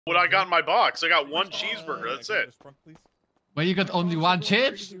What I got in my box? I got one cheeseburger. That's it. But you got only one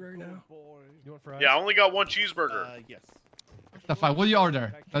chips? Yeah, I only got one cheeseburger. Yes. The fuck? What do you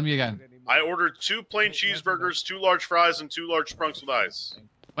order? Tell me again. I ordered 2 plain cheeseburgers, 2 large fries, and 2 large sprunks with ice.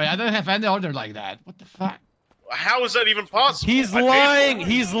 Wait, I don't have any order like that. What the fuck? How is that even possible? He's lying.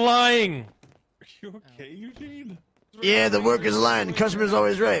 He's lying. Are you okay, Eugene? Yeah, the worker's lying. The customer's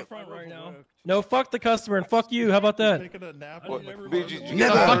always right. No, fuck the customer and fuck you. How about that? Taking a nap. What? Never. What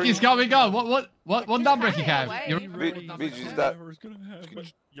the fuck is going on? What number you have? BG's that.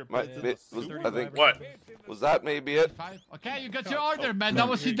 I think. What? Was that maybe it? Okay, you got your order, man. That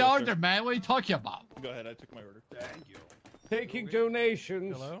was the order, man. What are you talking about? Go ahead, I took my order. Thank you. Taking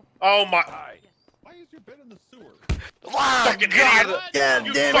donations. Hello? Oh my! Why is your bed in the sewer? Fucking idiot! God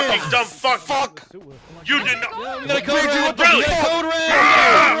You damn fucking it. dumb fuck! You did not. We got a code red. Really? We got a code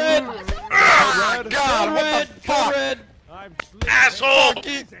red. God, what the fuck? Code red. Asshole!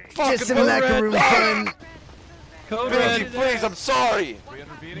 Just in the locker room fun. Code BG, red. please, I'm sorry.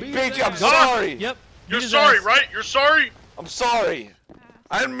 BG, I'm sorry. Yep. You're Beat his sorry, ass. right? You're sorry? I'm sorry.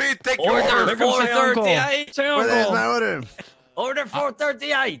 I didn't mean to take your Order order. There comes my uncle. 438. Where's my order? Order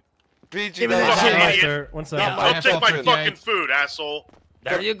 438. BG, Give me that's that shit. fine. Idiot. Sir, one second. I'll have take my fucking fucking eggs. food, asshole.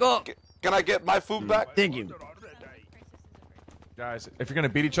 There you go. Can I get my food back? Thank you. Guys, if you're gonna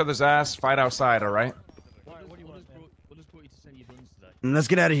beat each other's ass, fight outside, alright? Let's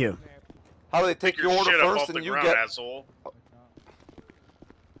get out of here. How do they take Take your your order shit up first off the and you ground, get... asshole.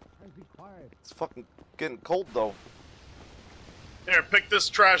 It's fucking getting cold, though. Here, pick this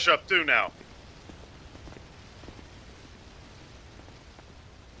trash up too now.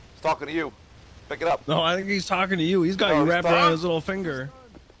 He's talking to you. Pick it up. No, I think he's talking to you. He's got No, you he's wrapped not. around his little finger.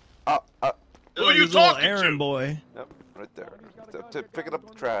 Who are you His little talking errand to? boy. Yep, right there. Pick it up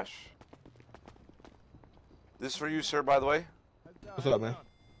the trash. This is for you, sir, by the way. What's up, man?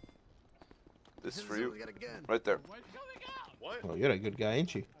 This is for you. Right there. What? Oh, you're a good guy,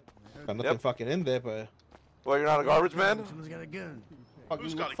 ain't you? Got nothing Yep. fucking in there, but Well, you're not a garbage man? Someone's got a gun.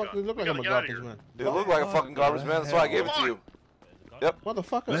 Who's got a fuck, gun? you look We like I'm gotta a get outta garbage here. man. You look like a fucking garbage man, that's why I gave it to you. Yep. What the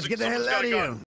fuck? Let's get the hell Someone's out got of a gun. here.